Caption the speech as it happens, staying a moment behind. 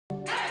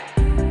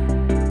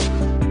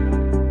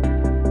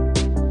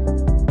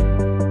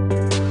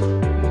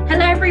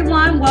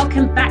everyone,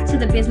 welcome back to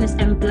the Business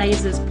and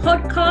Blazers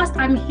podcast.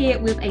 I'm here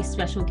with a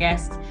special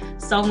guest,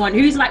 someone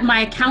who's like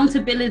my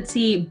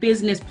accountability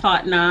business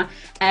partner,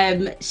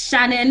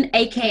 Shannon,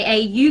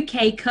 aka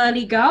UK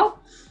Curly Girl,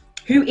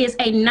 who is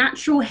a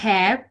natural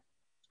hair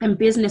and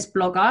business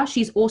blogger.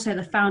 She's also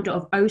the founder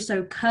of Oh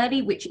So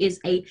Curly, which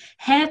is a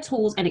hair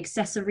tools and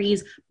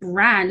accessories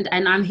brand.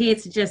 And I'm here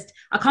to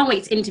I can't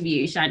wait to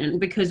interview you, Shannon,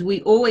 because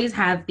we always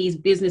have these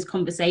business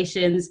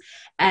conversations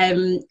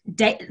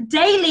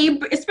daily,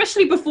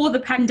 especially before the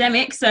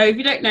pandemic. So if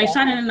you don't know,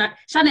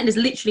 Shannon is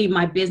literally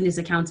my business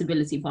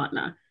accountability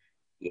partner.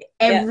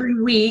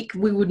 Every week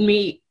we would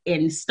meet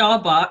in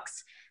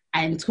Starbucks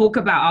and talk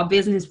about our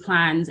business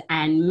plans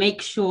and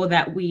make sure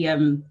that we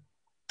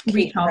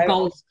reach our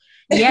goals.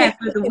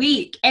 For the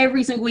week,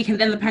 every single week. And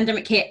then the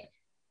pandemic hit,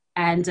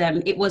 and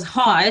it was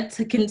hard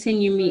to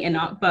continue meeting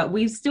up, but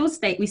we still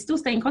stay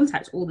in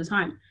contact all the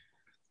time.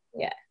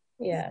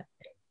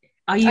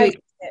 Are you?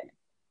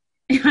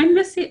 I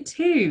miss it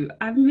too.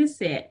 I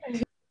miss it.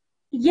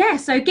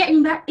 So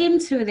getting back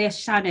into this,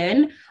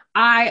 Shannon,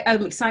 I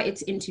am excited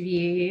to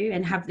interview you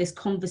and have this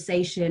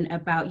conversation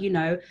about,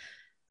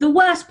 the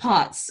worst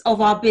parts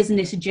of our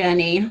business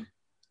journey,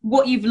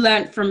 what you've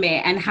learned from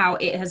it and how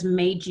it has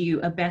made you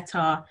a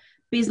better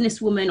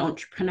businesswoman,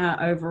 entrepreneur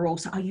overall.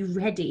 So are you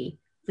ready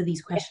for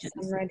these questions?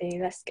 Yes, I'm ready.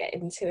 Let's get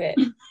into it.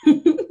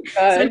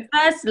 So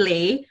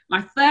firstly,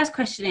 my first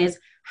question is,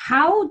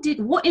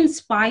 what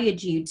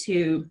inspired you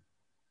to,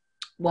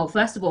 well,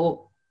 first of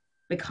all,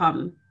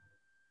 become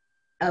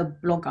a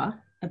blogger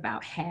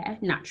about hair,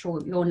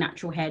 your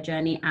natural hair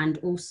journey, and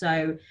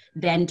also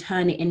then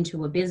turn it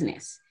into a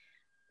business?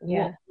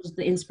 What was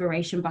the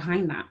inspiration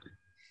behind that?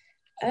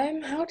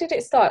 How did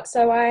it start?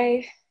 So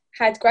I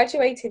had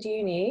graduated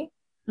uni.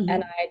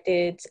 And I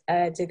did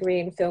a degree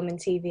in film and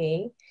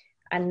TV,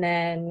 and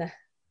then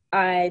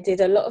I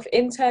did a lot of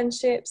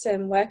internships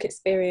and work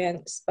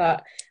experience,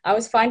 but I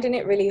was finding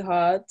it really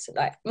hard,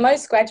 like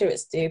most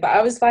graduates do, but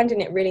I was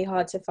finding it really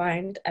hard to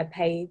find a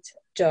paid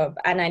job,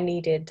 and I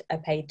needed a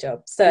paid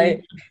job. So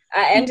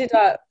I ended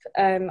up,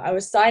 I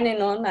was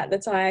signing on at the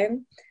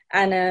time,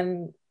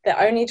 and the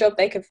only job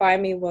they could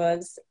find me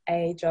was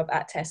a job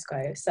at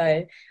Tesco.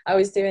 So I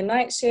was doing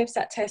night shifts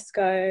at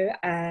Tesco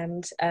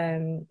and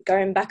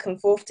going back and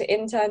forth to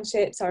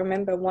internships. I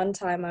remember one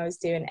time I was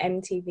doing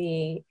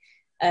MTV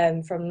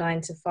from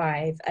 9 to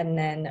 5 and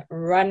then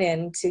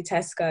running to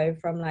Tesco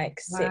from like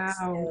 6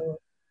 till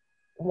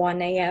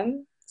 1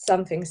 a.m.,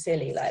 something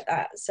silly like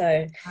that.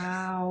 So,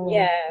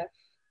 And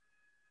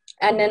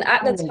then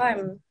at the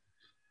time,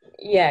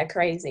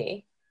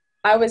 crazy.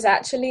 I was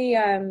actually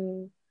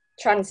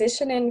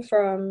transitioning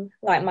from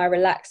like my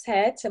relaxed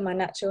hair to my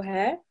natural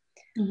hair,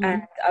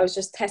 and I was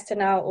just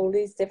testing out all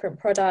these different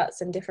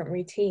products and different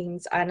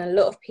routines, and a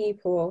lot of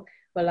people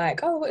were like,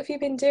 oh, what have you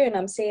been doing?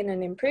 I'm seeing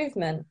an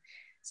improvement.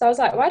 So I was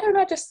like, why don't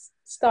I just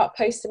start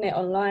posting it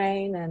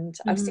online? And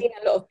I've seen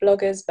a lot of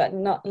bloggers, but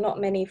not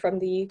many from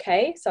the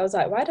UK. So I was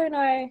like, why don't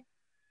I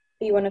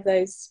be one of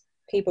those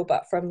people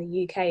but from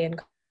the UK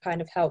and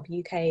kind of help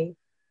UK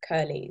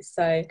curlies?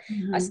 So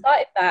I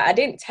started that. I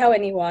didn't tell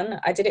anyone.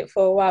 I did it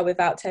for a while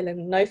without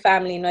telling, no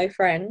family, no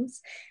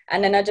friends,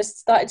 and then I just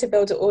started to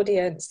build an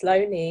audience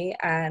slowly,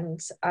 and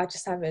I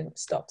just haven't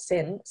stopped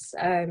since.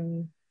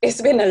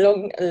 It's been a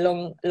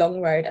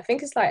long road. I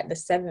think it's like the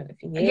 7th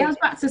year. I was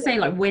about to say,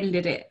 like, when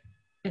did it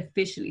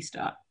officially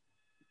start?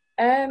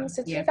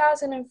 So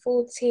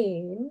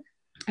 2014.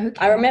 Okay.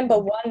 I remember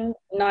one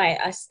night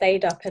I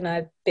stayed up and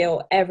I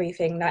built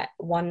everything that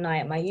one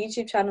night, my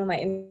YouTube channel, my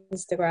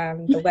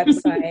Instagram, the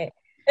website.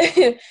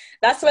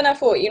 That's when I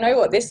thought, you know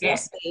what, this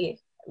must be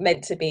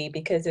meant to be,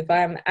 because if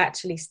I'm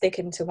actually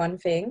sticking to one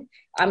thing,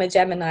 I'm a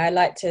Gemini, I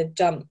like to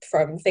jump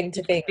from thing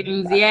to thing.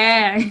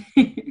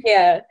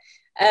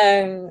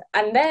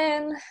 And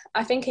then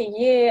I think a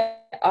year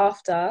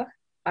after,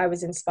 I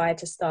was inspired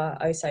to start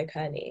Oh So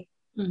Curly.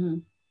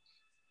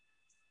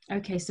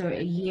 Okay, so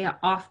a year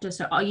after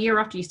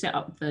you set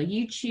up the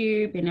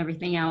YouTube and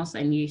everything else,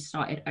 and you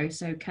started Oh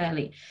So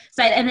Curly.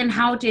 So, and then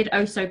how did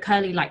Oh So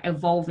Curly like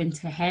evolve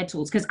into hair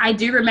tools? Because I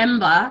do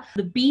remember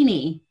the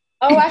beanie.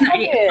 Oh, I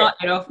had it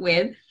started off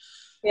with.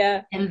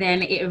 Yeah. And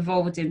then it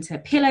evolved into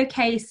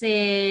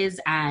pillowcases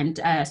and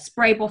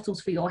spray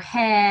bottles for your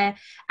hair,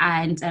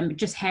 and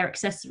just hair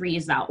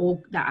accessories that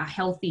are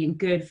healthy and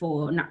good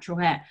for natural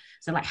hair.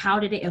 So, like, how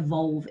did it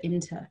evolve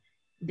into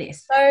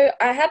this? So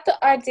I had the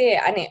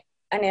idea,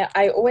 and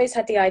I always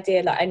had the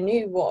idea that I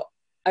knew what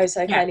Oh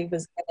So Curly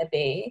was going to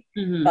be,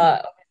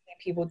 but obviously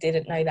people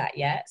didn't know that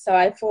yet. So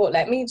I thought,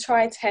 let me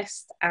try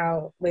test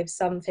out with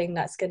something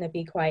that's going to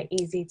be quite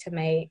easy to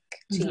make,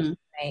 cheap to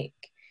make,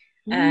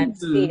 and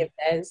see if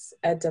there's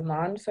a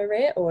demand for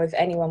it or if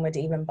anyone would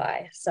even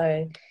buy.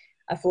 So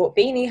I thought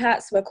beanie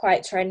hats were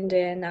quite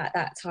trending at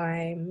that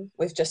time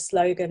with just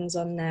slogans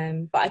on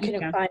them, but I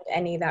couldn't find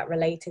any that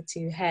related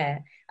to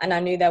hair. And I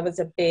knew there was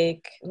a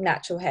big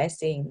natural hair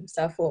scene.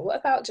 So I thought, what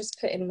about just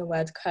putting the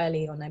word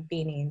curly on a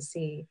beanie and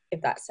see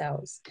if that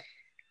sells?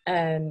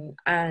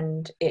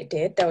 And it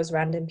did. There was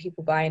random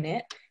people buying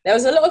it. There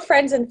was a lot of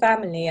friends and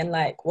family and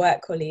like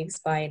work colleagues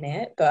buying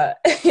it, but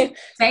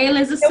Sale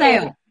is a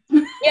sale.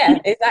 Yeah,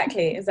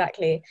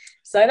 exactly.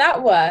 So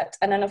that worked,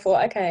 and then I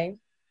thought, okay,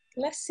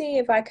 let's see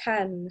if I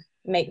can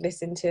make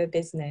this into a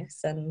business,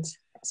 and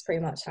that's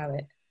pretty much how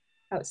it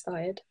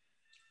started.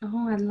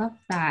 Oh, I love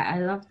that. I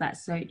love that.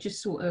 So it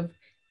just sort of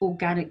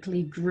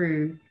organically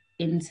grew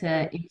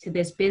into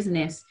this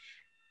business.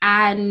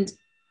 And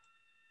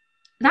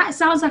that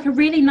sounds like a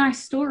really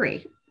nice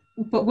story.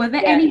 But were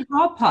there any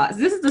hard parts?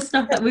 This is the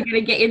stuff that we're going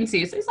to get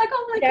into. So it's like,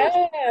 oh my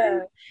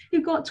gosh,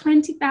 you've got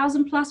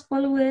 20,000 plus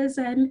followers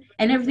and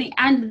everything.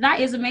 And that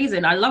is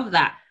amazing. I love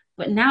that.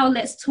 But now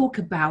let's talk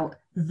about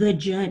the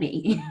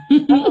journey,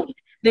 the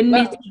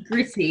nitty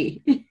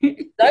gritty.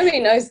 Nobody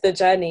knows the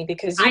journey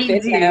because you've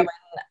been there when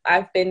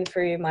I've been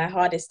through my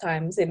hardest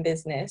times in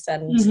business.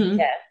 And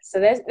so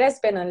there's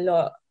been a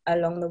lot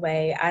along the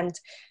way. And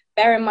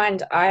bear in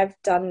mind, I've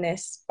done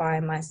this by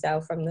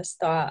myself from the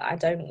start. I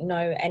don't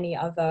know any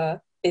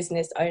other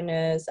business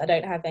owners. I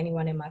don't have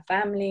anyone in my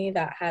family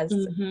that has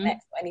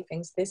met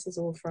anything. So this is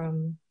all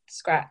from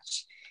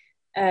scratch.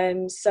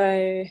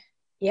 So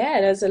yeah,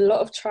 there's a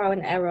lot of trial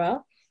and error.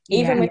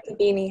 Even with the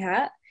beanie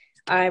hat,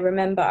 I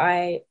remember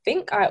I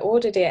think I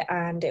ordered it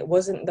and it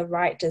wasn't the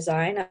right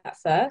design at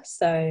first.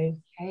 So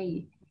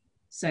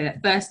so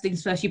first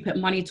things first, you put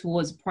money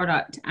towards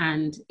product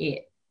and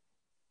it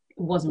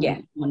wasn't what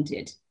you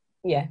wanted.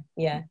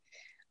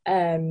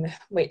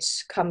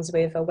 Which comes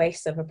with a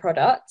waste of a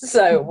product.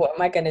 So what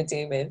am I going to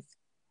do with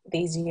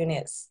these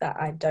units that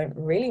I don't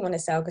really want to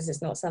sell because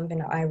it's not something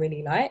that I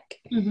really like?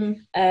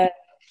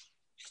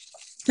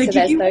 So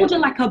did you order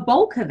like a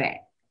bulk of it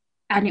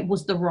and it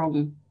was the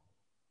wrong?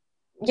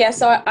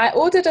 So I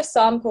ordered a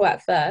sample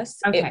at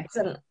first.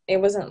 It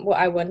wasn't what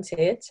I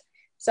wanted,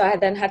 so I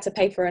then had to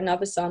pay for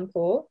another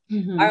sample. I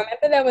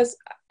remember there was,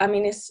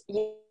 it's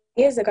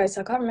years ago,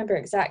 so I can't remember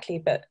exactly,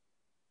 but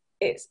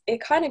it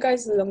kind of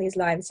goes along these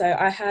lines. So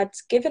I had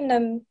given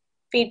them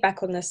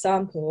feedback on the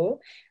sample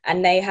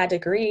and they had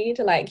agreed,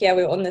 like,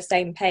 we're on the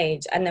same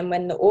page. And then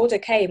when the order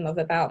came of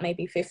about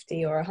maybe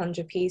 50 or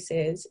 100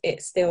 pieces,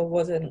 it still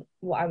wasn't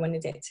what I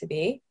wanted it to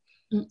be.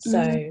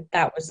 So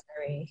that was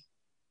very,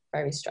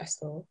 very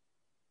stressful.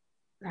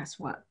 That's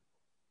what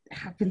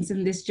happens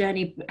in this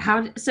journey.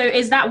 So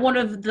is that one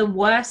of the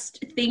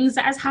worst things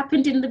that has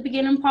happened in the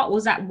beginning part?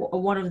 Was that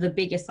one of the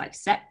biggest like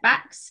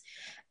setbacks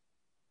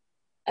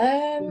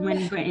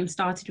when getting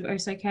started with Oh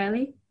So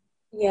Curly?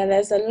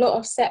 There's a lot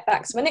of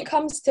setbacks when it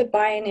comes to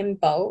buying in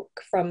bulk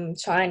from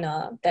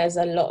China. There's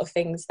a lot of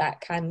things that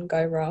can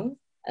go wrong.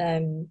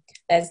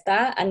 There's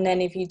that, and then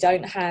if you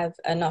don't have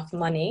enough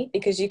money,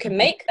 because you can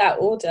make that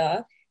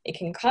order, it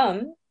can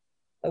come,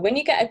 but when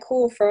you get a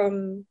call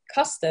from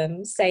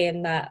customs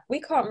saying that we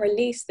can't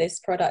release this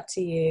product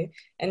to you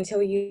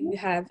until you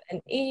have an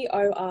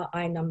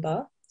EORI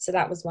number, so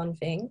that was one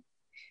thing.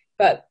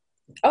 But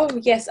so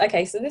this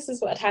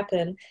is what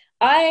happened.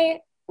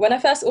 When I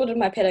first ordered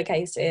my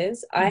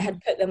pillowcases, I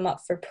had put them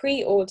up for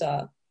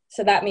pre-order.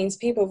 So that means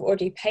people have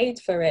already paid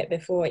for it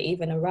before it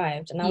even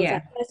arrived. And I was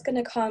like, it's going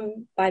to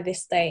come by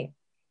this date.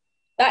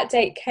 That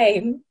date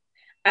came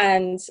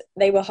and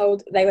they were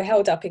held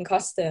up in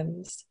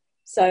customs.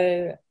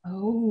 So,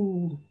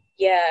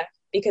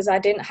 because I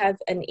didn't have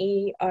an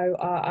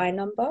EORI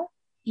number.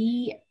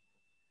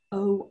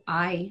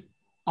 EOIR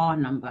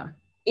number.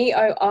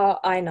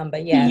 EORI number,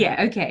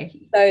 okay.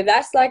 So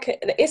that's like,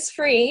 it's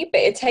free,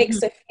 but it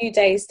takes a few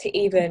days to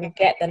even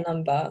get the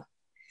number.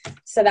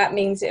 So that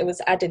means it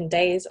was adding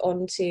days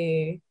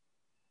onto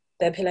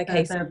the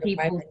pillowcase.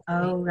 People,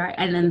 right.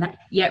 And then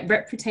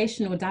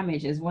reputational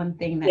damage is one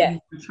thing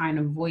that you try and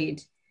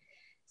avoid.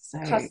 So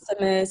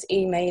customers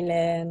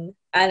emailing,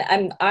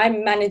 and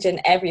I'm managing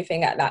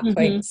everything at that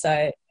point.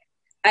 So,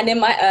 and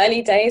in my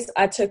early days,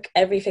 I took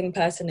everything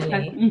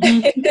personally.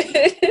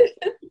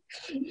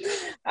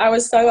 I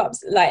was so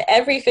upset, like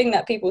everything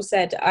that people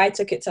said, I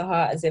took it to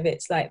heart as if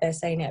it's like they're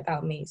saying it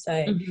about me.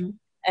 So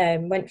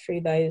went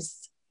through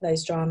those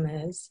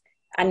dramas,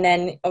 and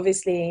then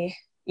obviously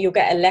you'll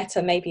get a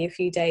letter maybe a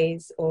few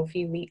days or a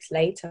few weeks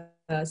later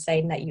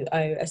saying that you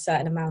owe a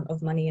certain amount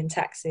of money in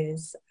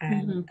taxes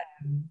and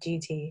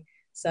duty.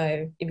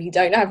 So if you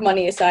don't have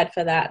money aside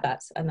for that,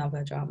 that's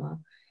another drama.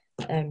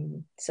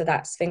 So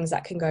that's things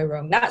that can go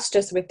wrong. That's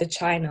just with the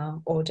China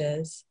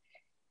orders.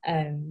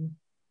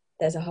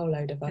 There's a whole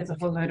load of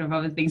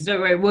other things. Don't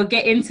worry, we'll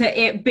get into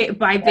it bit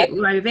by bit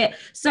by bit.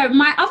 So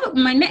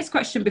my next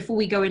question before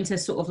we go into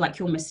sort of like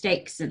your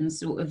mistakes and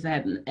sort of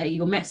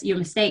your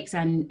mistakes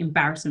and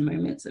embarrassing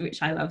moments,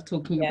 which I love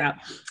talking about.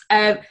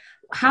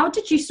 How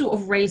did you sort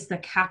of raise the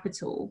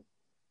capital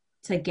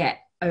to get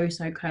Oh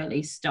So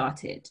Curly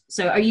started?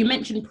 So you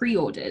mentioned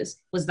pre-orders.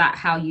 Was that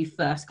how you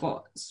first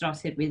got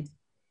started with,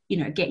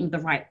 getting the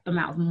right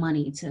amount of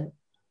money to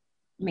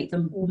make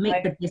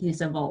the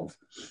business evolve?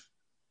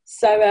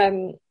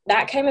 So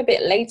that came a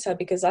bit later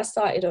because I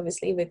started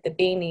obviously with the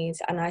beanies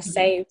and I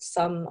saved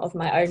some of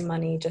my own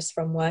money just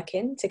from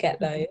working to get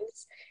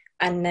those.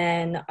 And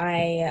then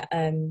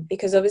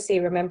because obviously,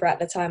 remember at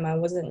the time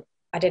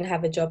I didn't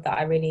have a job that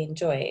I really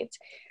enjoyed.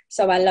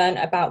 So I learned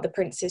about the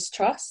Prince's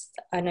Trust.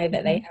 I know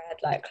that they had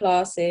like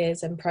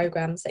classes and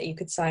programs that you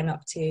could sign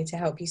up to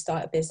help you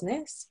start a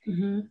business.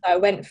 So I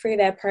went through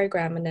their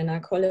program, and then I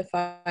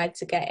qualified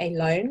to get a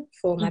loan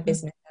for my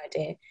business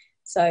idea.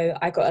 So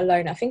I got a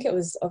loan, I think it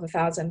was of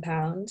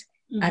 £1,000.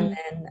 And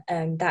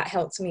then that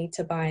helped me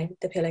to buy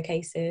the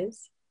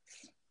pillowcases.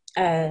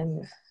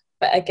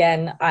 But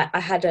again, I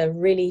had a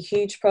really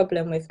huge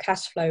problem with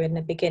cash flow in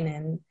the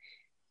beginning.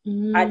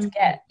 I'd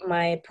get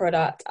my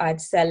product, I'd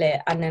sell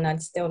it, and then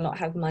I'd still not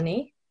have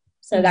money.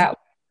 So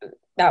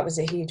that was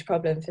a huge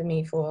problem for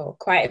me for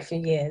quite a few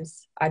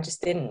years. I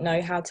just didn't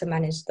know how to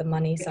manage the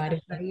money side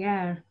of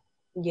it.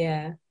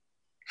 Yeah.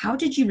 How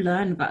did you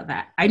learn about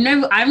that? I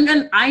know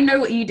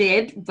what you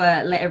did,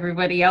 but let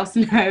everybody else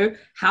know.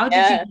 How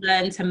did you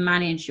learn to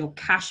manage your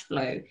cash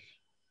flow?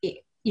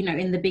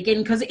 In the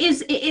beginning, because it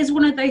is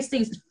one of those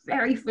things. It's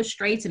very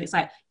frustrating. It's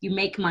like you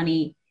make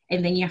money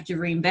and then you have to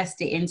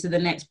reinvest it into the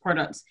next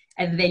product,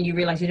 and then you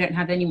realize you don't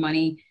have any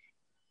money,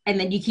 and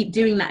then you keep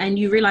doing that, and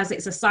you realize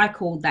it's a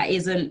cycle that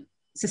isn't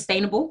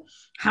sustainable.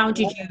 How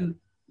did you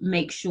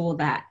make sure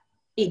that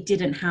it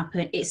didn't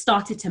happen? It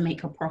started to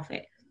make a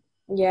profit.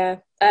 Yeah.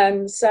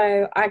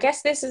 So I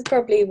guess this is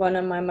probably one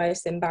of my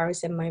most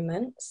embarrassing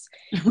moments.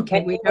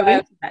 Okay, we go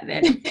into that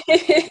then.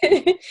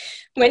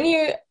 When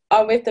you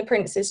are with the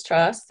Prince's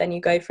Trust and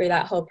you go through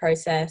that whole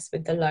process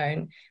with the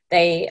loan,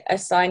 they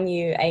assign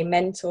you a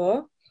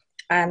mentor.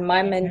 And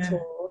my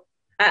mentor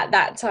at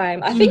that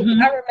time, I think you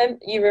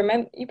probably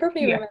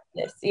remember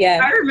this. Yeah.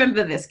 I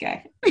remember this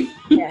guy.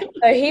 Yeah.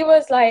 So he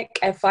was like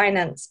a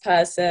finance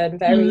person,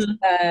 very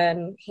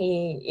stern.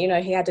 He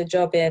had a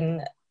job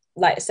in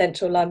like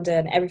central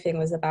London. Everything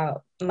was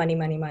about money,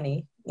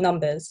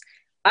 numbers.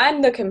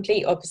 I'm the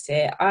complete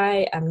opposite.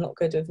 I am not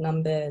good with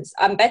numbers.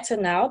 I'm better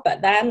now,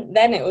 but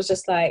then it was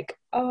just like,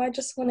 oh, I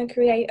just want to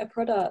create a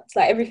product.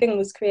 Like everything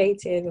was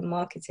creative and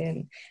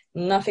marketing,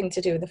 nothing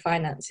to do with the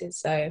finances.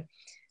 So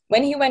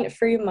when he went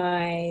through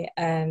my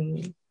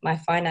my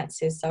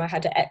finances, so I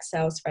had an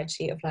Excel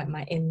spreadsheet of like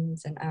my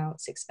ins and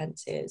outs,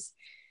 expenses.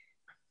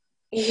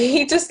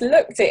 He just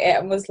looked at it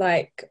and was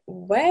like,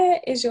 where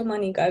is your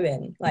money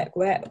going? Like,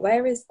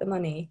 where is the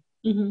money?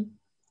 And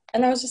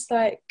I was just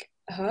like,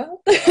 huh?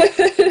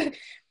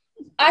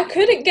 I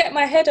couldn't get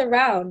my head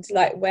around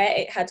like where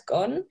it had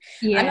gone.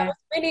 And I was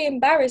really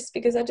embarrassed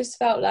because I just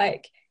felt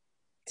like,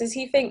 does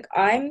he think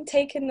I'm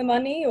taking the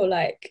money or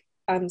like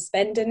I'm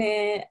spending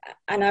it?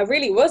 And I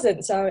really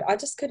wasn't. So I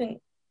just couldn't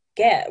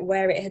get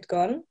where it had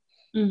gone.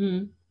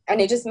 And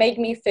it just made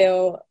me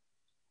feel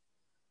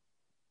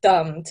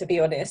dumb, to be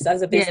honest,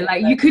 as a business.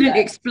 Like you couldn't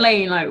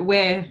explain like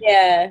where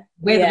the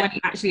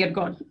money actually had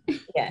gone.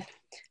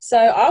 So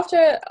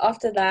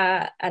after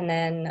that, and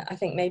then I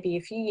think maybe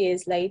a few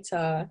years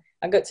later,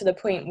 I got to the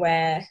point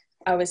where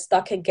I was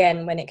stuck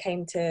again when it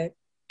came to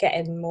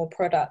getting more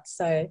products.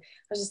 So I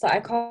was just like, I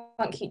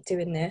can't keep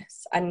doing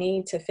this. I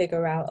need to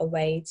figure out a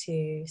way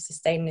to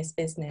sustain this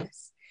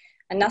business.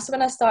 And that's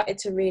when I started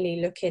to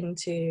really look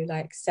into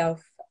like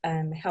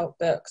self-help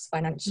books,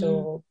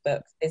 financial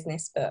books,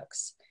 business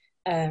books.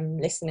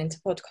 Listening to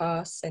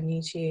podcasts and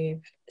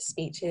YouTube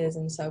speeches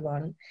and so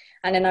on.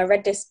 And then I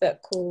read this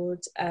book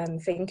called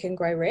Think and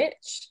Grow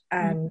Rich,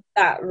 and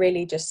that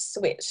really just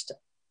switched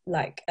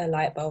like a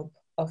light bulb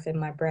off in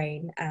my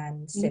brain.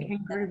 And Think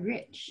and Grow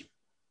Rich.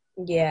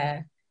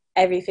 Yeah,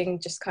 everything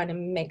just kind of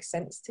makes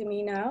sense to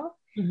me now.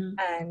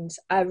 And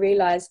I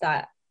realized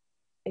that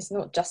it's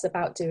not just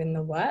about doing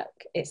the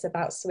work, it's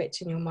about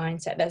switching your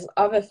mindset. There's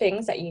other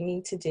things that you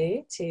need to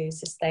do to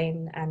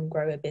sustain and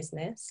grow a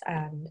business.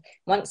 And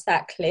once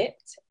that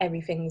clicked,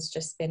 everything's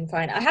just been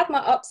fine. I have my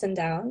ups and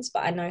downs,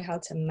 but I know how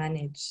to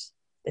manage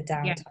the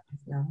downtimes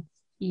now.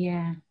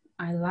 Yeah,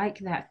 I like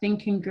that.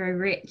 Think and Grow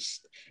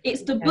Rich.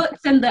 It's the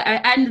books and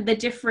the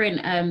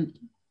different,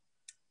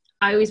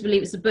 I always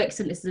believe it's the books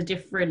and it's the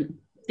different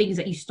things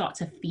that you start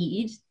to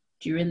feed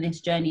during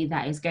this journey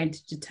that is going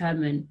to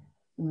determine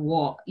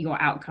what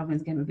your outcome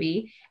is going to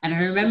be. And I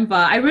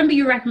remember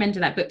you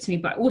recommended that book to me,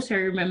 but I also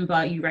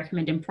remember you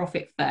recommending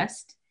Profit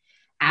First,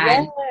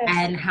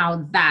 and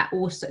how that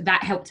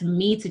helped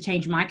me to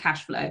change my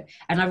cash flow.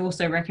 And I've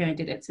also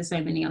recommended it to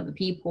so many other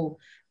people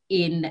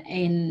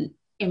in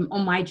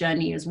on my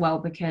journey as well,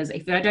 because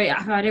if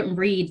I don't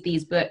read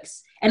these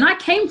books, and I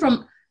came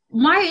from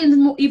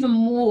even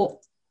more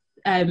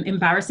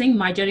embarrassing.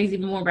 My journey is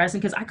even more embarrassing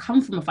because I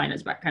come from a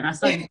finance background. I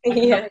studied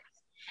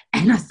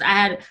and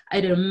I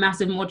had a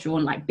massive module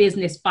on like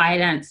business,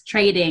 finance,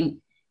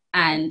 trading,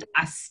 and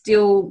I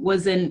still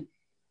wasn't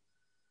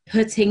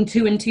putting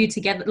two and two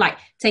together, like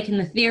taking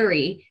the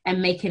theory and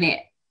making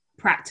it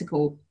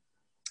practical,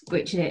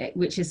 which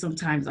is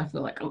sometimes I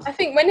feel like, I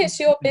think when it's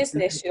your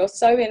business, you're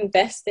so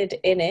invested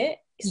in it,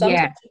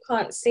 sometimes you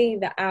can't see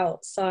the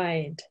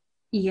outside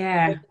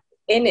in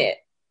it.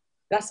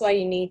 That's why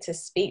you need to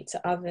speak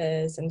to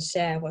others and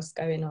share what's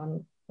going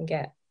on and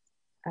get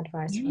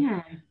advice from.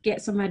 Yeah,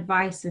 get some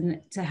advice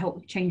and to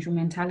help change your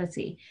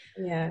mentality.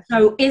 Yeah.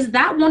 So is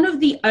that one of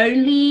the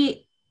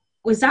only,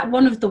 was that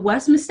one of the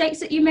worst mistakes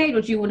that you made,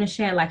 or do you want to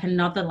share like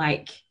another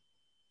like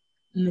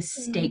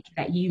mistake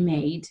that you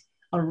made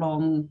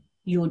along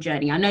your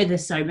journey? I know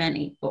there's so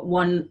many, but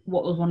what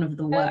was one of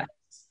the worst?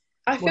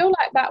 I feel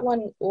like that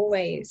one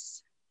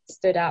always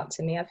stood out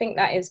to me. I think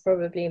that is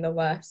probably the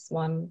worst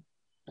one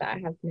that I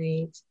have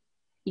made.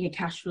 Your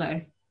cash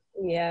flow.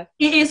 Yeah.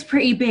 It is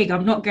pretty big,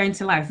 I'm not going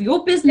to lie. For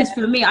your business,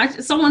 for me,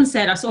 someone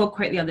said, I saw a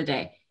quote the other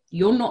day,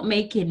 you're not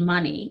making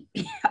money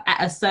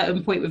at a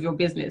certain point with your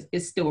business,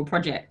 it's still a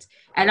project.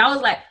 And I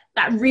was like,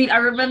 I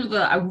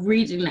remember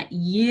reading that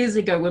years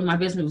ago when my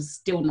business was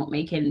still not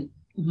making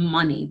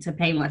money to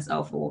pay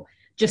myself or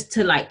just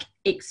to like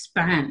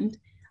expand.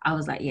 I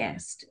was like,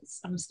 yes,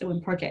 I'm still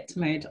in project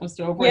mode. I'm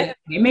still a project.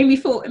 Yeah. It made me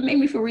feel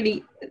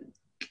really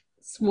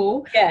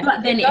small. Yeah,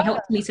 but then it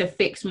helped me to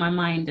fix my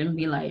mind and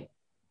be like,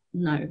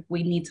 no,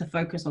 we need to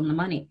focus on the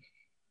money.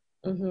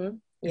 Mm-hmm.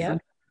 Yeah.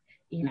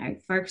 You know,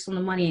 focus on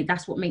the money.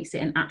 That's what makes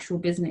it an actual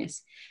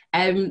business.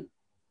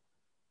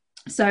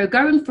 So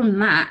going from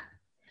that,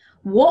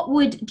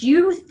 do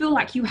you feel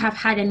like you have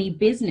had any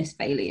business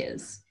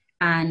failures,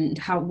 and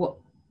what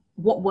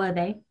were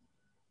they?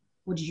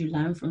 What did you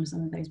learn from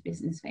some of those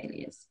business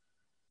failures?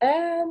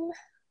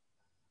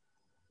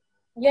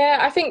 Yeah,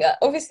 I think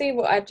obviously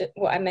what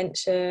I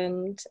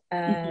mentioned.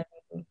 I'm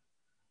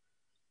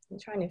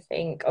trying to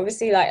think.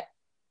 Obviously, like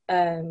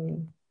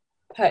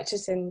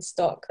purchasing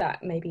stock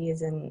that maybe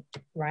isn't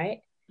right.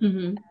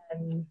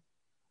 Getting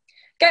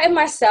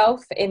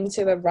myself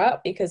into a rut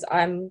because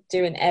I'm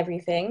doing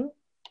everything.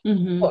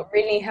 What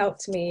really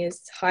helped me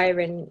is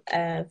hiring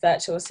a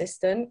virtual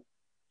assistant,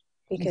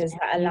 because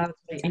that allowed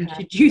me to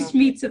introduce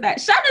me to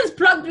that. Shannon's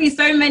plugged me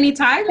so many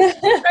times.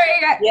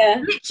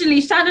 Yeah,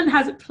 literally, Shannon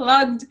has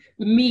plugged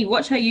me.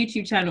 Watch her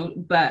YouTube channel,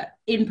 but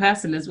in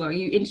person as well.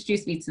 You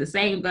introduced me to the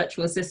same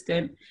virtual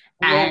assistant,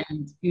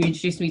 and you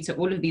introduced me to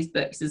all of these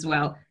books as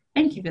well.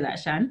 Thank you for that,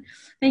 Shan.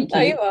 Thank you.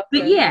 Oh, you're welcome.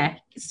 But yeah,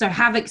 so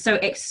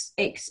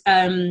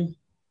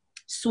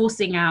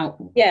sourcing out.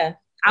 Yeah.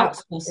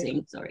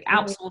 Outsourcing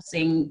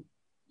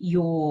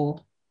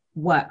your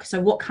work.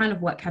 So what kind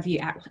of work have you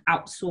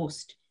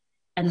outsourced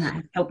and that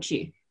have helped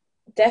you?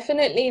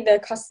 Definitely the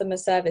customer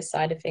service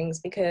side of things,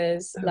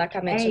 because like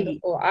I mentioned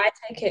before, I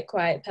take it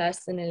quite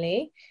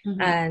personally,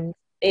 and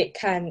it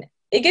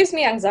gives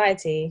me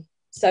anxiety.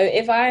 So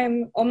if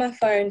I'm on my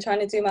phone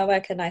trying to do my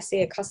work and I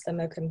see a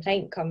customer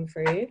complaint come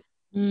through,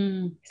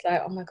 it's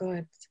like, oh my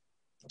God.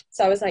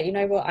 So I was like, you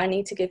know what, I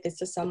need to give this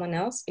to someone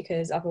else,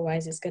 because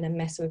otherwise it's going to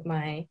mess with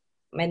my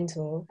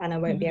mental and I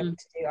won't be able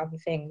to do other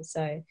things.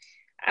 So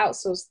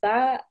outsource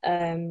that.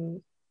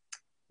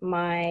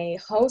 My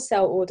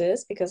wholesale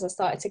orders, because I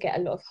started to get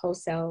a lot of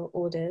wholesale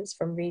orders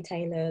from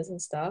retailers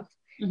and stuff,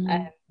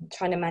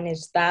 trying to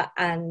manage that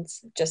and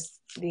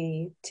just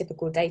the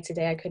typical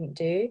day-to-day I couldn't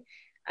do.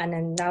 And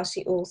then now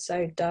she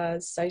also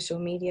does social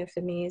media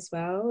for me as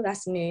well.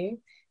 That's new.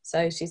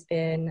 So she's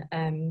been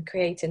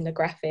creating the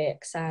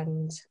graphics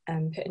and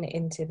putting it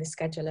into the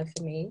scheduler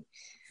for me.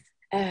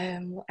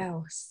 What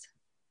else?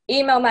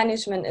 Email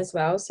management as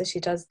well. So she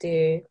does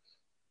do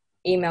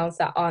emails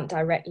that aren't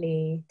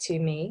directly to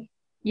me.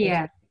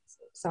 Yeah.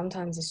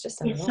 Sometimes it's just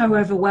so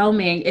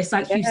overwhelming. It's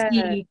like you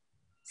see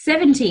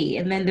 70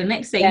 and then the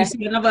next day you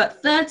see another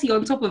 30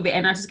 on top of it,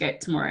 and I just go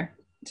tomorrow.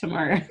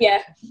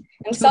 Yeah.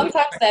 And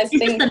sometimes there's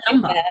things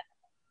in there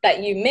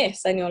that you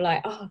miss and you're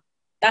like, oh,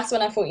 that's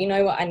when I thought, you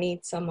know what, I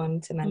need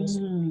someone to manage.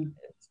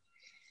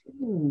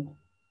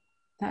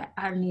 That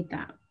I need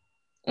that.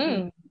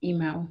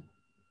 Email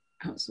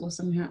outsource.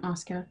 I'm gonna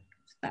ask her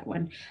that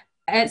one.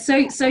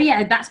 So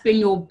yeah, that's been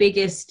your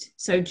biggest.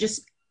 So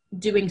just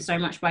doing so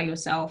much by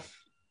yourself.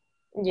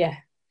 Yeah,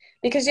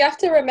 because you have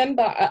to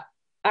remember,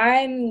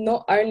 I'm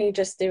not only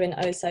just doing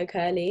Oh So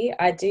Curly.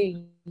 I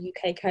do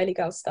UK Curly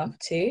Girl stuff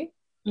too.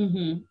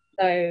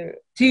 So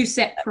two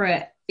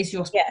separate. It's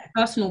your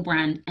personal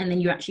brand, and then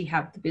you actually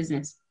have the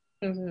business.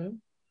 So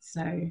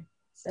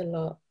it's a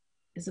lot.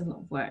 It's a lot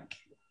of work.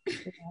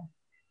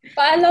 But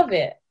I love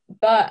it.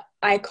 But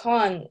I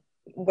can't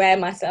wear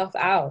myself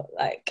out.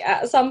 Like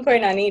at some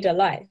point, I need a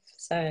life.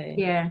 So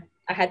I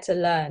had to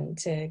learn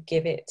to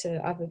give it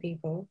to other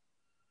people.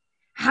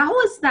 How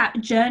has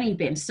that journey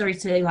been? Sorry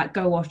to like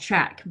go off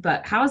track,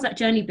 but how has that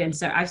journey been?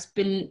 So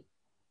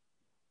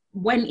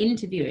when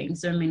interviewing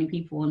so many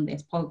people on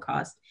this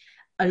podcast,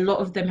 a lot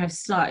of them have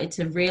started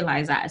to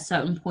realize at a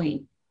certain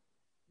point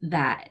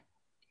that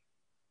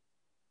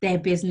their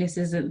business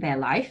isn't their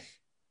life.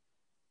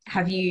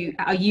 Are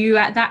you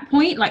at that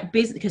point, like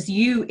business, because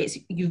you're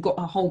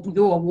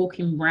a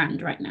walking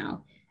brand right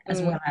now,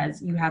 as well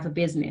as you have a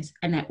business,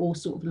 and they're all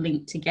sort of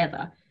linked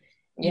together.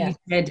 You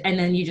said, and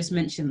then you just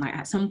mentioned like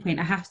at some point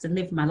I have to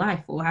live my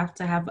life or I have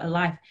to have a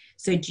life.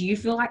 So do you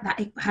feel like that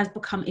it has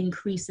become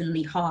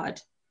increasingly hard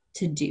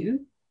to do?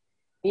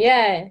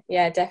 Yeah,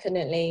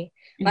 definitely.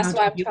 And that's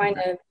why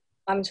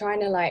I'm trying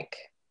to like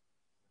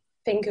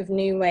think of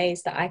new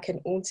ways that I can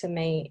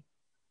automate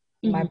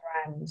my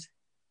brand,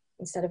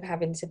 instead of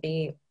having to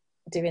be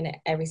doing it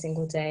every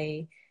single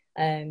day.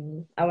 I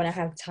want to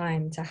have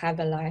time to have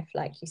a life,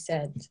 like you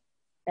said,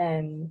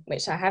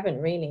 which I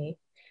haven't really.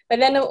 But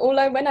then,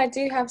 although when I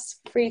do have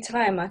free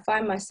time, I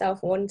find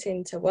myself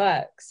wanting to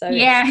work. So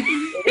yeah,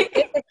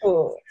 it's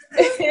difficult.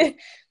 It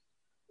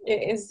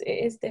is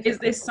difficult. Is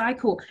this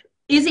cycle?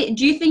 Is it?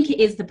 Do you think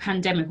it is the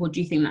pandemic, or do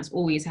you think that's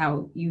always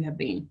how you have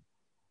been?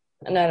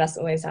 No, that's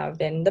always how I've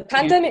been. The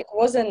pandemic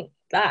wasn't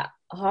that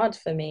hard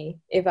for me,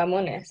 if I'm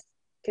honest,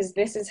 because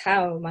this is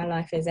how my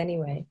life is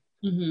anyway.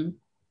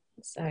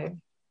 So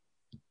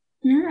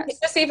it's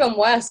just even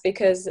worse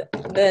because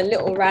the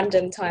little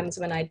random times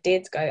when I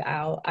did go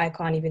out, I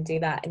can't even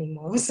do that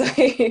anymore. So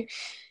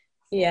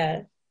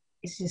yeah,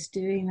 it's just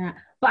doing that.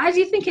 But I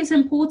do think it's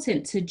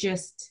important to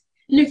just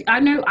look. I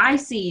know I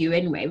see you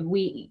anyway.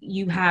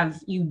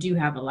 You do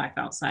have a life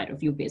outside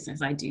of your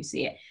business. I do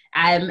see it.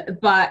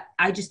 But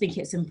I just think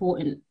it's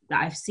important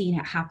that I've seen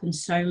it happen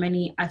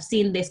I've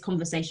seen this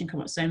conversation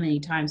come up so many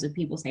times of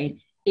people saying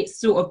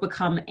it's sort of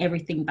become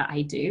everything that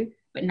I do.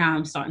 But now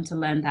I'm starting to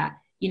learn that,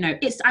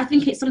 I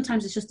think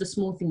sometimes it's just the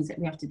small things that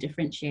we have to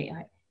differentiate.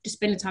 Like just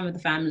spending time with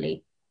the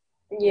family.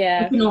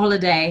 Yeah. On a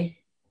holiday.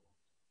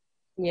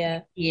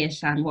 Yeah. Yeah,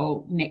 Shan.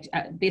 Well,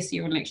 this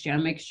year or next year,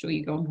 I'll make sure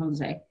you go on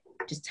holiday.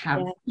 Just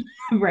have a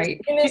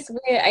break. As soon as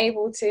we're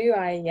able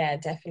to,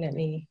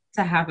 definitely.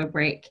 To have a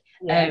break.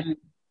 Yeah.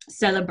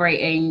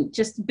 Celebrating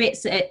just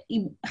bits,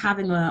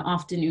 having an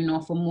afternoon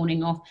off or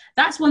morning off.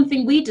 That's one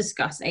thing we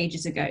discussed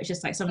ages ago. It's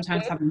just like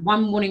sometimes having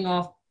one morning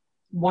off,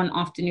 one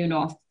afternoon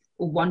off,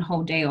 or one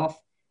whole day off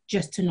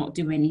just to not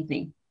do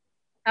anything.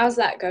 How's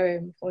that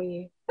going for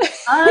you?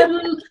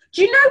 Do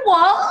you know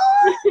what?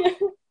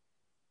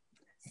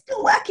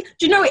 Still working.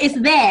 Do you know it's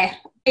there?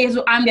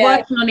 I'm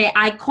working on it.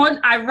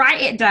 I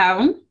write it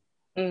down.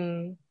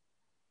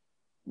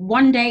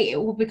 One day it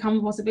will become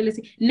a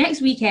possibility.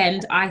 Next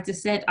weekend, I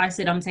said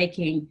I'm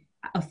taking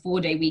a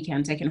 4-day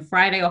weekend, taking a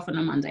Friday off and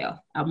a Monday off.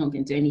 I'm not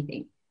going to do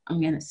anything.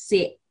 I'm going to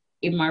sit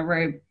in my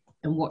robe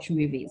and watch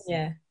movies.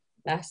 Yeah,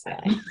 that's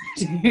nice.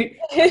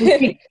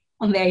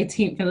 On the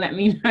 18th and let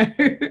me know.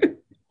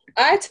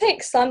 I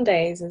take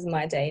Sundays as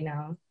my day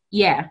now.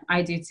 Yeah,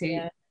 I do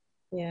too.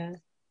 Yeah.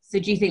 So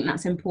do you think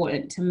that's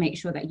important to make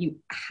sure that you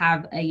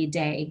have a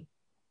day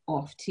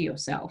off to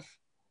yourself?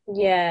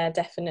 Yeah,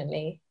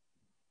 definitely.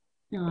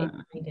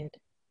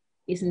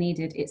 It's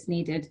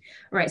needed.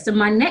 Right. So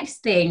my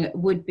next thing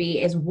would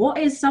be what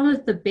is some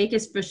of the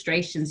biggest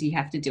frustrations you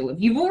have to deal with?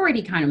 You've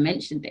already kind of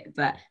mentioned it,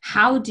 but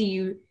how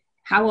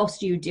else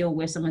do you deal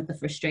with some of the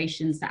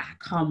frustrations that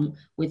come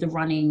with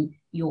running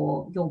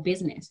your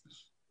business?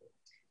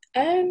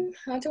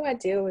 How do I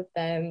deal with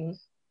them?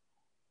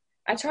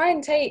 I try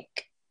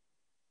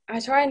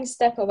and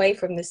step away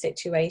from the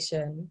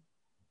situation.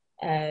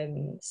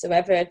 So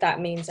whether that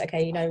means,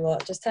 okay, you know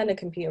what, just turn the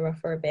computer off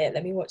for a bit,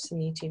 let me watch some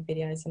YouTube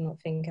videos and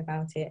not think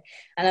about it.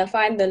 And I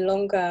find the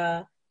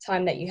longer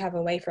time that you have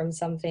away from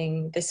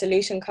something, the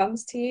solution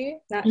comes to you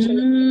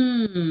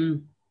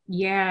naturally.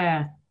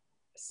 Yeah.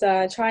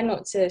 So I try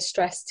not to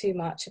stress too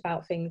much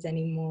about things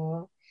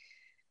anymore.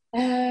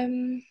 I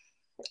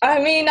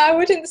mean, I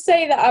wouldn't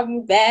say that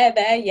I'm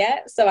there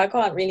yet, so I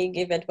can't really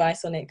give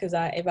advice on it because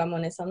if I'm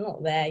honest, I'm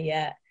not there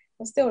yet.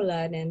 I'm still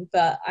learning,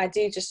 but I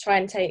do just try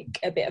and take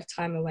a bit of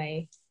time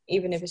away,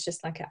 even if it's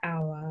just like an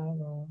hour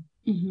or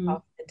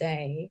half the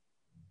day,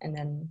 and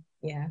then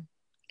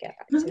get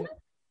back to it.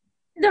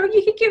 No,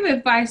 you can give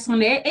advice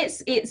on it.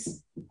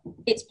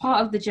 It's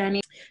part of the journey.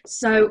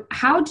 So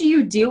how do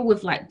you deal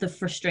with like the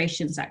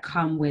frustrations that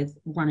come with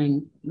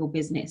running your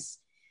business?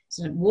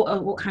 So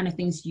what kind of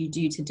things do you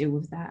do to deal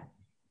with that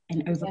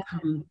and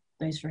overcome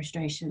those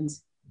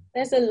frustrations?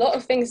 There's a lot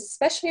of things,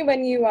 especially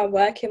when you are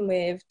working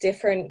with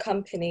different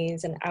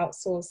companies and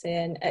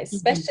outsourcing,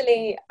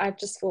 especially, I've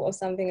just thought of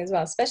something as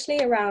well,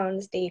 especially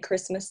around the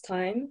Christmas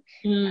time.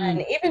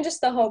 And even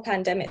just the whole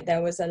pandemic,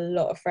 there was a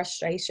lot of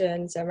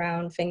frustrations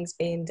around things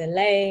being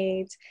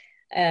delayed,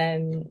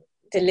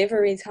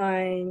 delivery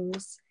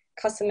times,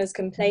 customers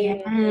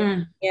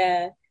complaining.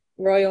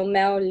 Royal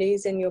Mail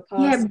losing your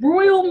parcel.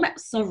 Royal Mail.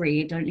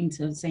 Sorry, don't need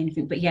to say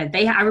anything, but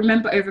I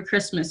remember over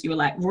Christmas you were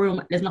like, Royal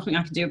Mail, there's nothing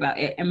I can do about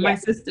it. And my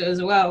sister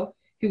as well,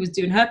 who was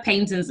doing her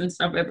paintings and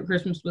stuff over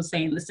Christmas, was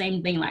saying the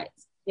same thing. Like,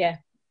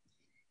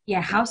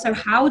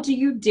 how do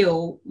you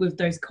deal with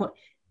those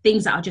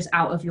things that are just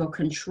out of your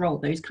control?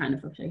 Those kind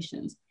of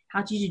frustrations.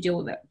 How did you deal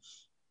with it?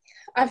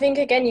 I think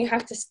again, you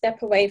have to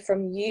step away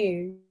from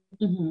you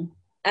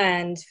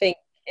and think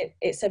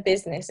it's a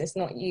business. It's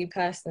not you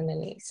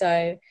personally.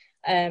 So.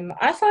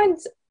 I find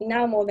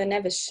now more than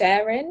ever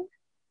sharing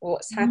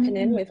what's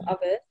happening with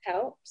others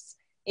helps,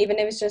 even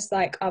if it's just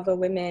like other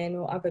women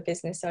or other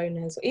business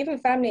owners or even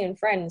family and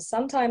friends.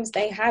 Sometimes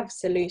they have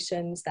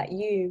solutions that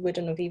you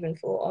wouldn't have even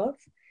thought of.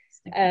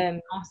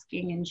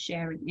 Asking and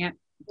sharing.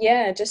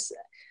 Just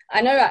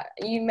I know that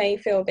you may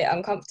feel a bit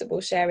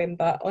uncomfortable sharing,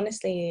 but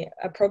honestly,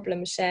 a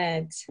problem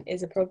shared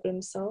is a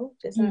problem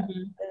solved. Is that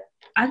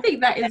I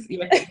think that is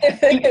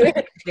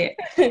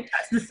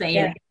that's the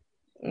saying.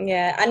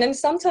 Yeah, and then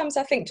sometimes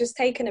I think just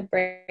taking a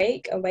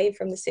break away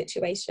from the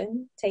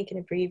situation, taking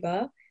a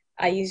breather,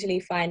 I usually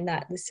find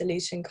that the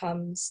solution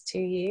comes to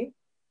you.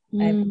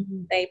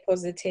 Stay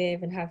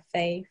positive and have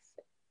faith.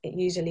 It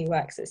usually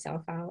works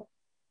itself out.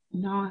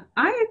 No,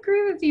 I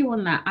agree with you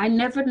on that. I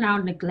never now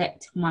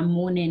neglect my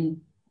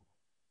morning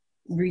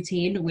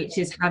routine, which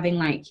is having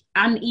like,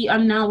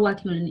 I'm now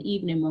working on an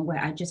evening one where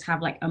I just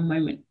have like a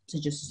moment to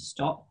just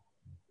stop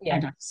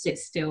and I sit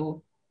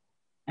still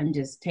and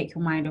just take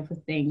your mind off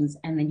of things,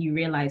 and then you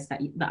realize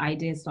that the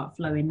ideas start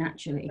flowing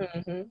naturally.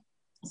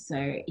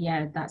 So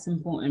yeah, that's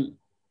important.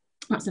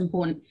 So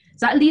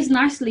that leads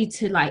nicely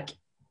to like,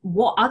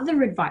 what other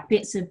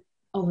bits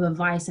of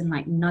advice and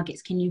like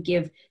nuggets can you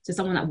give to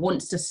someone that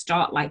wants to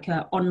start like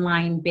an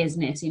online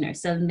business,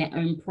 selling their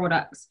own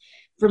products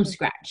from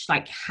scratch?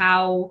 Like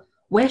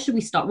where should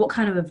we start? What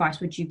kind of advice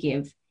would you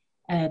give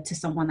to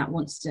someone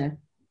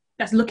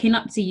that's looking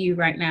up to you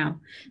right now?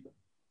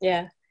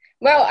 Yeah.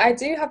 Well, I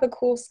do have a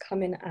course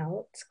coming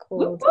out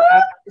called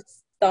How to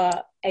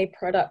Start a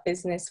Product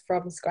Business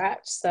from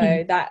Scratch.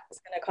 So that's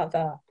going to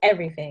cover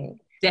everything.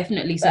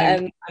 Definitely.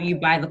 So you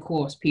buy the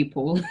course,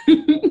 people.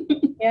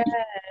 Yeah.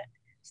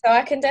 So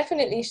I can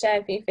definitely share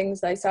a few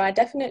things though. So I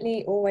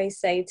definitely always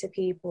say to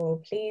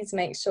people, please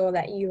make sure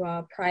that you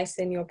are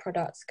pricing your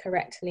products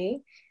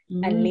correctly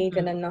and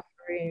leaving enough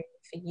room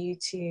for you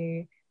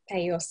to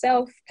pay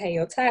yourself, pay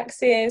your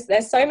taxes.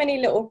 There's so many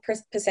little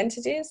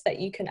percentages that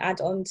you can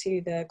add on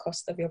to the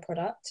cost of your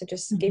product to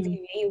just give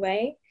you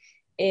leeway.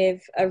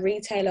 If a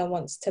retailer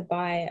wants to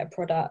buy a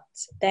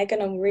product, they're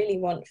going to really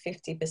want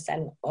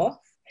 50% off.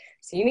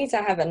 So you need to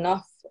have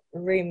enough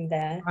room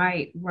there.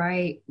 Right.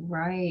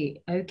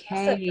 Okay.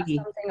 That's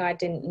something I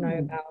didn't know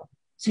about.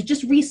 So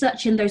just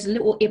researching those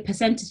little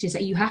percentages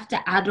that you have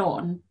to add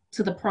on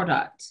to the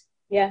product.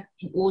 Yeah.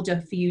 In order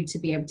for you to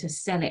be able to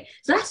sell it.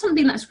 So that's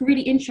something that's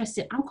really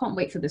interesting. I can't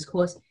wait for this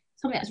course.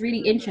 Something that's really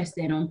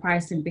interesting on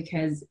pricing,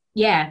 because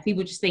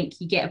people just think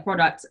you get a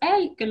product,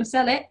 hey, you're gonna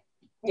sell it.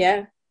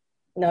 Yeah.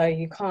 No,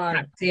 you can't.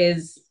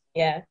 Taxes.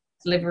 Yeah.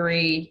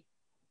 Delivery.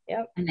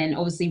 Yep. And then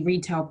obviously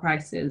retail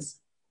prices.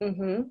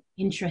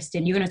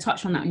 Interesting. You're going to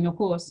touch on that in your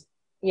course?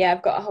 Yeah,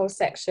 I've got a whole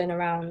section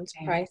around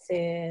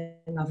pricing.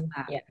 Love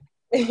that.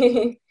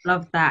 Yeah.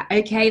 Love that.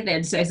 Okay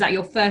then. So is that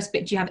your first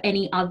bit? Do you have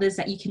any others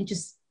that I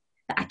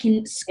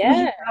can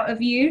squeeze out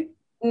of you?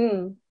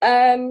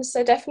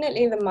 So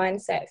definitely the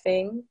mindset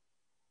thing.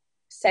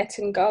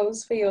 Setting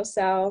goals for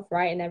yourself,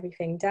 writing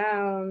everything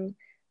down,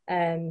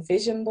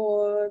 vision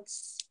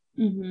boards,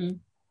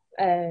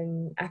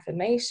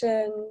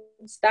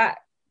 affirmations. That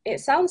it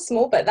sounds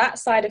small, but that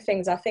side of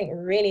things I think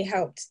really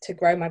helped to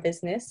grow my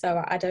business.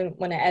 So I don't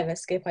want to ever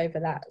skip over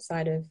that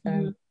side of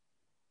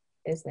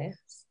business.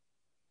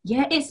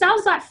 Yeah, it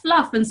sounds like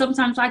fluff, and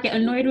sometimes I get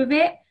annoyed with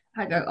it.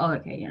 I go, oh,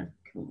 okay, yeah,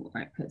 cool,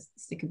 right,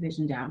 stick a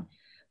vision down.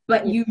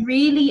 But you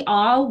really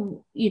are,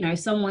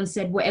 someone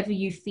said whatever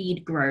you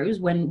feed grows.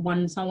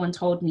 When someone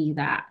told me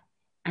that,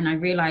 and I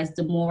realized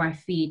the more I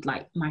feed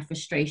like my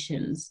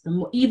frustrations, the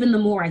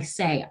more I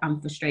say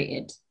I'm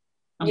frustrated.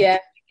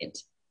 Frustrated.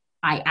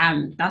 I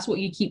am. That's what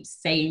you keep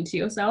saying to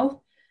yourself,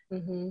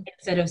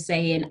 instead of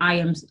saying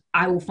I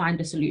will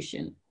find a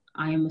solution.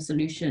 I am a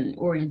solution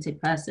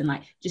oriented person.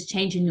 Like just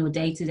changing your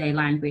day-to-day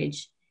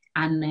language.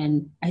 And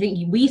then I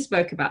think we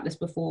spoke about this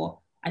before.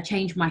 I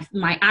changed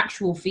my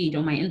actual feed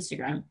on my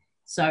Instagram.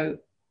 So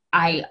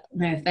no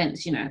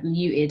offense,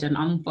 muted and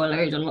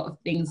unfollowed a lot of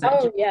things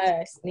that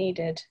it's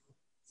needed.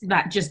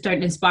 That just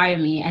don't inspire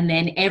me. And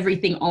then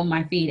everything on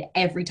my feed,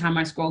 every time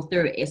I scroll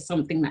through it, is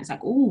something that's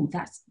like, oh,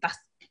 that's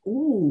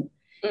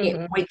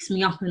it wakes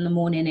me up in the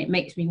morning. It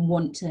makes me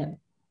want to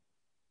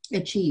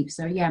achieve.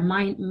 So yeah,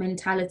 my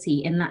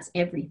mentality, and that's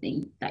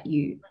everything that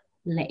you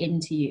let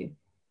into you.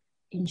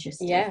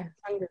 Interesting. Yeah,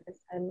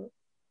 100%.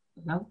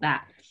 Love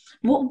that.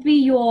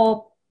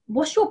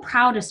 What's your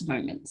proudest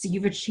moment? So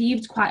you've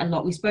achieved quite a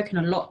lot. We've spoken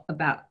a lot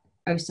about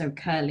Oh So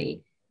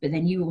Curly, but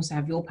then you also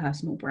have your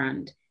personal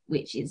brand,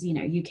 which is,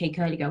 UK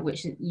Curly Girl,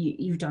 which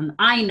you've done.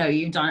 I know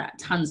you've done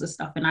tons of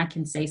stuff, and I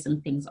can say some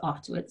things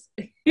afterwards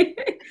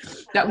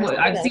that what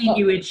I've seen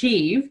you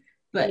achieve.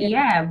 But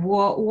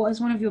what is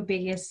one of your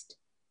biggest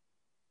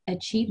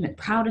achievement,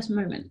 proudest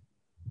moment?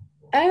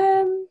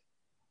 I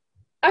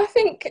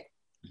think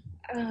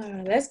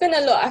there's been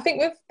a lot. I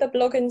think with the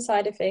blogging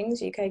side of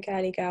things, UK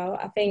Curly Girl,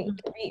 I think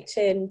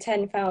reaching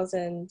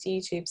 10,000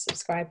 YouTube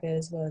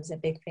subscribers was a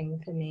big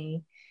thing for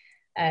me.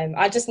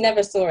 I just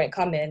never saw it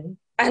coming.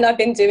 And I've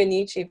been doing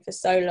YouTube for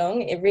so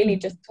long. It really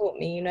just taught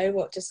me,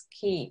 just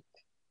keep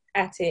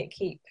at it,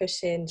 keep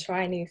pushing,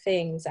 try new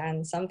things,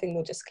 and something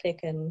will just click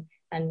and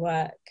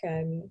work.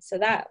 So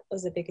that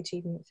was a big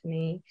achievement for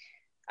me.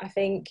 I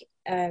think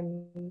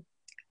I'm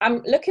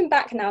looking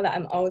back now that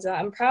I'm older,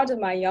 I'm proud of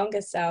my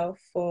younger self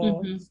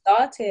for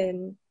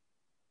starting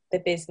the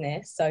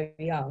business so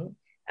young,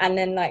 and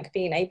then like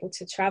being able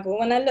to travel.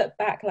 When I look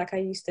back, like I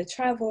used to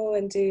travel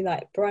and do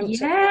like brunch.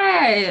 You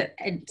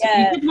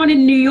did one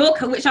in New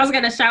York, which I was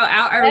going to shout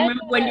out. I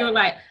remember when you were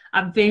like,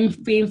 I've been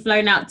being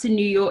flown out to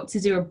New York to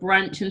do a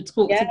brunch and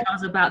talk to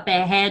girls about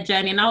their hair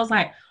journey, and I was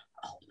like,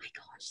 oh my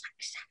gosh, like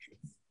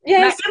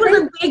Yeah, Like, it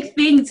was a big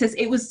thing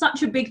it was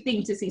such a big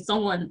thing to see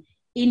someone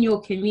in your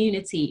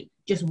community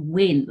just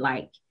win.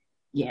 Like,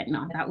 yeah,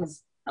 no, that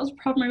was a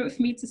proud moment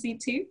for me to see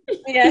too.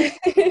 Yeah.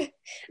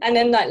 And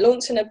then like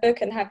launching a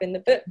book and having the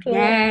book launch.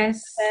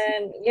 Yes.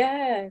 And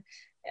yeah.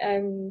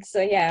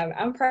 So yeah,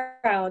 I'm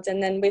proud.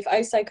 And then with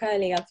Oh So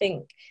Curly, I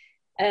think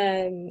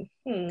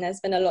there's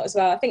been a lot as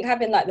well. I think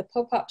having like the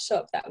pop-up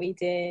shop that we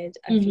did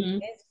a few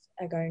years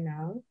ago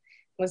now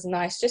was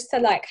nice, just to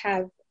like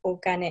have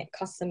organic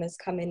customers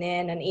coming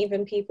in, and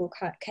even people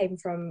came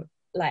from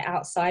like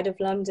outside of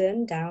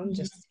London down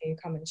just to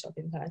come and shop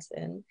in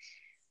person.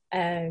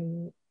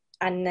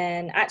 And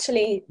then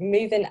actually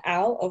moving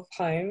out of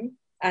home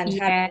and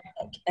having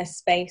like a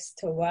space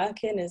to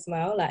work in as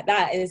well, like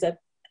that is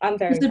I'm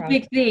very proud. It's a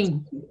big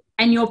thing,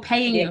 and you're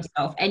paying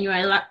yourself, and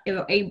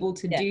you're able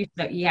to do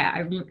so.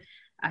 Yeah,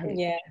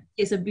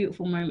 it's a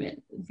beautiful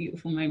moment.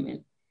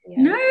 Yeah.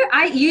 No,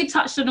 you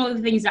touched on all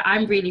the things that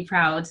I'm really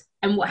proud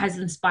and what has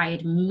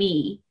inspired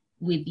me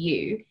with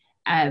you.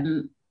 I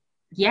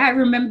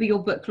remember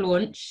your book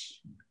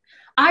launch.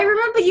 I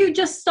remember you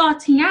just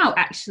starting out,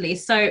 actually.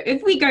 So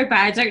if we go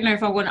back, I don't know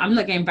if I'm not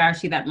going to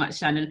embarrass you that much,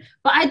 Shannon,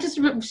 but I just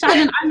remember,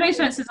 Shannon, I've known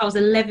Shannon since I was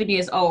 11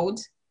 years old.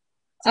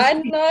 So I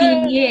know.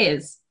 15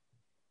 years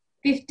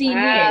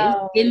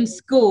in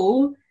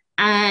school.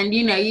 And,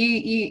 you know,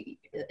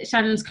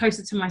 Shannon's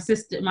closer to my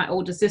sister, my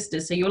older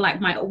sister. So you're like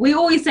we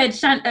always said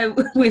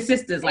we're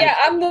sisters. Like,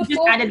 I'm the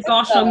just added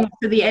Garshong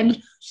to the end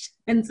of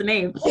Shannon's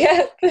name.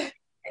 Yeah.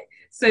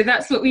 So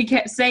that's what we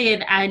kept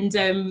saying. And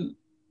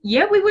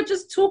we would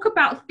just talk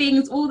about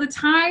things all the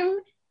time.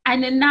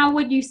 And then now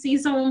when you see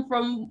someone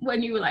from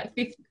when you were like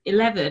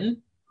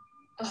 11,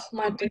 oh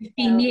my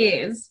 15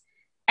 years,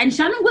 and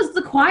Shannon was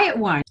the quiet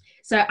one.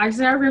 So I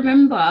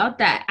remember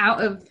that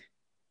out of,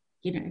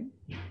 you know,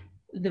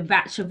 the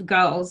batch of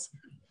girls,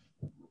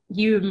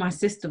 you and my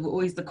sister were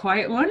always the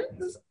quiet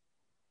ones.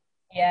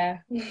 Yeah.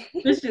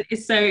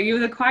 So you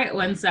were the quiet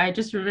one. So I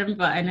just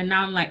remember, and then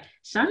now I'm like,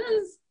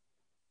 Shannon's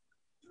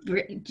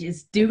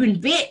just doing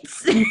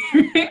bits.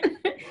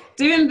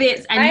 Doing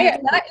bits.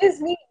 And that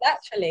is me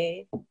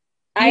naturally.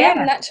 I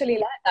am naturally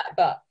like that,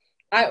 but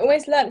I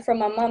always learned from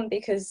my mum,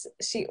 because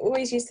she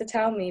always used to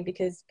tell me,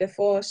 because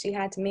before she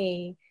had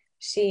me,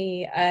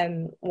 she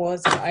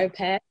was an au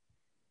pair.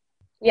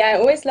 Yeah, I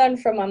always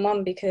learned from my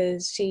mum,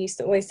 because she used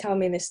to always tell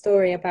me this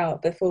story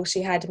about before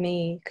she had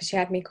me, because she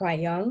had me quite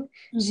young.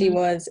 She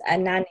was a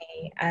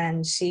nanny,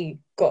 and she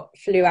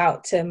flew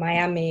out to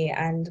Miami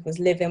and was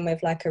living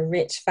with like a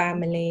rich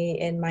family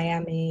in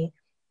Miami,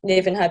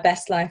 living her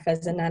best life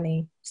as a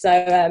nanny. So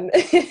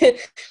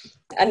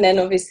and then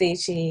obviously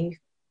she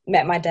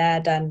met my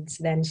dad, and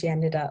then she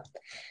ended up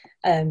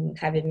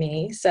having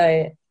me.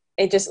 So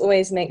it just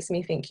always makes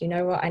me think, you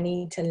know what, I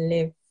need to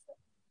live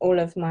all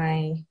of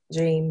my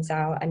dreams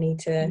out. I need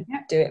to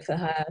do it for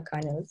her,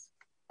 kind of.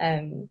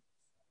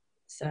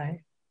 So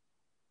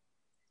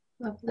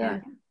love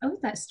that. I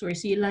love that story.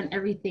 So you learned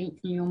everything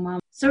from your mom.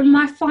 So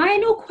my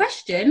final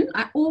question,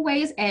 I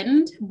always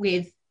end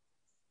with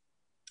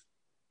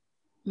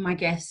my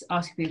guests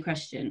asking me a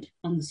question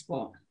on the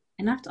spot,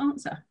 and I have to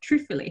answer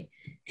truthfully.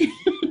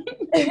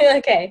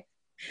 Okay.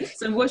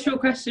 So what's your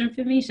question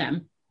for me,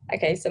 Sham?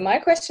 Okay, so my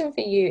question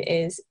for you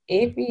is,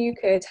 if you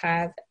could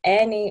have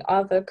any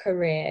other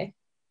career,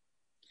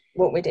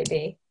 what would it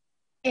be?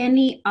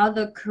 Any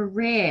other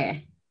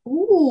career?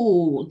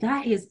 Ooh,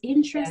 that is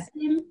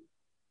interesting.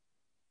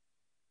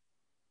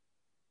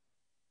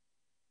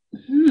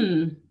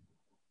 Do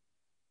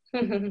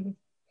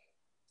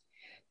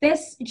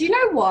you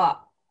know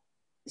what?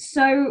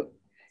 So,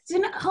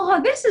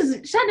 this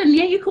is, Shannon,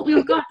 you caught me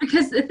off guard,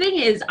 because the thing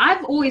is,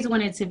 I've always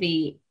wanted to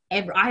be,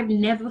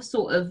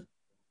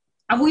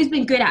 I've always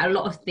been good at a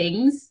lot of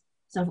things.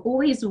 So I've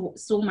always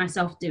saw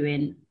myself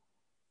doing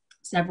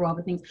several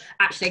other things.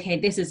 Actually, okay,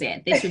 this is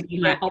it. This would be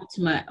my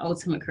ultimate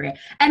career.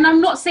 And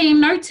I'm not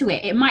saying no to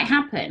it. It might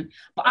happen.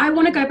 But I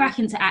want to go back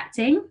into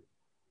acting.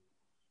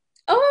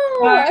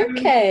 Oh,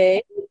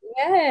 okay.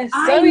 Yes.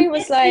 Zoe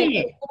was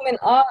like performing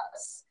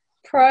arts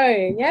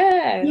pro.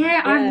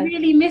 Yeah, I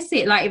really miss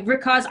it. Like,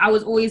 because I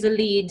was always a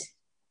lead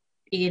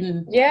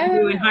in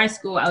high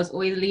school. I was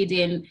always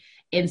leading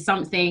in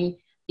something.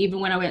 Even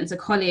when I went into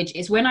college,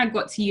 it's when I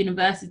got to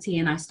university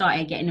and I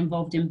started getting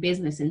involved in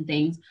business and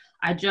things,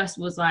 I just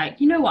was like,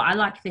 you know what, I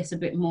like this a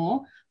bit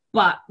more.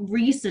 But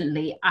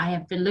recently I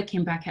have been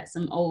looking back at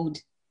some old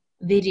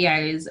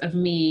videos of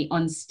me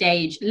on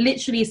stage.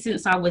 Literally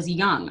since I was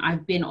young,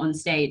 I've been on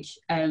stage,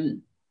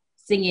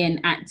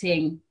 singing,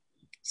 acting.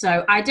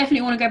 So I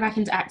definitely want to go back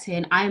into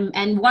acting.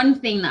 And one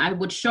thing that I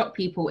would shock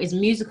people is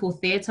musical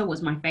theatre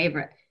was my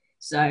favorite.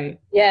 So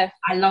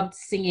I loved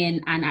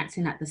singing and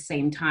acting at the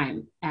same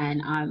time,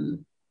 and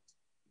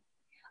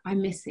I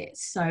miss it.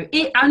 So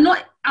I'm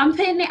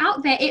putting it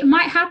out there. It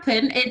might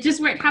happen. It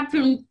just won't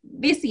happen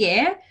this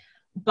year,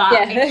 but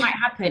it might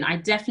happen. I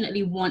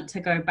definitely want to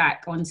go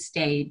back on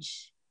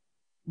stage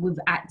with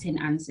acting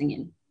and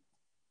singing.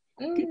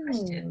 Good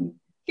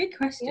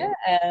question.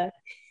 Yeah.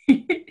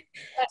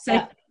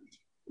 So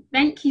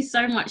Thank you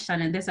so much,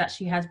 Shannon. This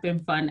actually has been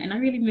fun, and I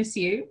really miss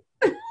you.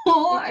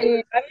 Oh,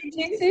 I miss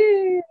you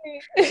too.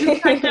 this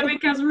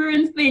pandemic has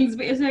ruined things,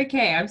 but it's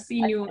okay. I've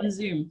seen you on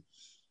Zoom.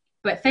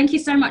 But thank you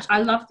so much.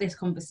 I love this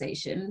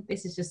conversation.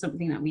 This is just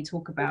something that we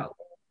talk about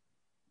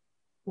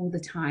all the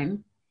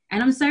time.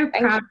 And I'm so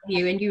proud of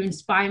you, and you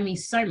inspire me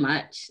so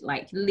much.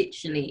 Like,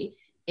 literally,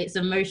 it's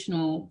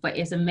emotional, but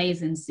it's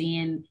amazing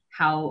seeing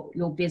how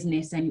your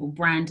business and your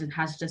brand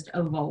has just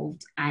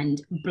evolved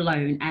and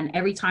blown. And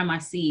every time I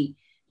see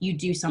you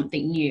do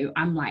something new,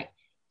 I'm like,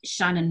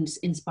 Shannon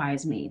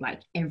inspires me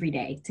like every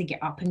day to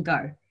get up and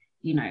go,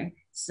 you know.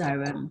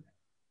 So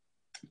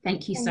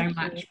thank you so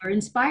much for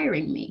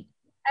inspiring me.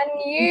 And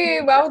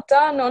you, well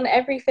done on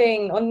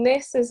everything, on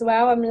this as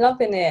well. I'm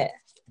loving it.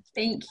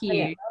 Thank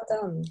you.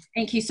 Well done.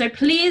 Thank you. So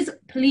please,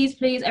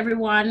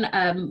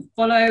 everyone,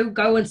 follow,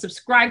 go and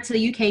subscribe to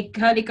the UK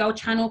Curly Girl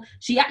channel.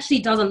 She actually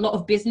does a lot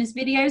of business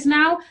videos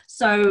now.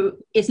 So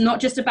it's not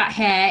just about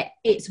hair,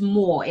 it's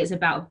more. It's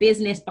about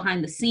business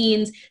behind the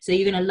scenes. So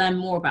you're going to learn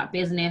more about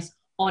business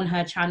on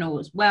her channel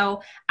as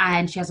well.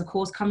 And she has a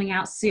course coming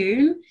out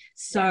soon.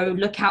 So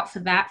look out for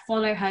that.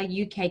 Follow her,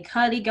 UK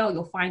Curly Girl.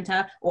 You'll find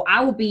her, or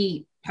I will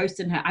be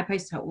posting her. I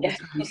post her all the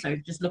time. So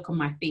just look on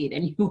my feed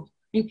and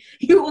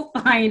you will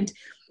find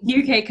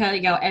UK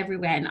Curly Girl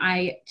everywhere. And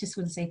I just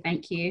want to say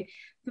thank you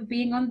for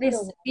being on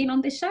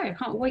this show. I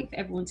can't wait for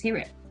everyone to hear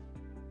it.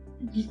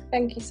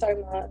 Thank you so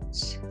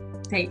much.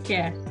 Take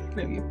care.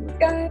 Love you.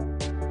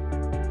 Bye.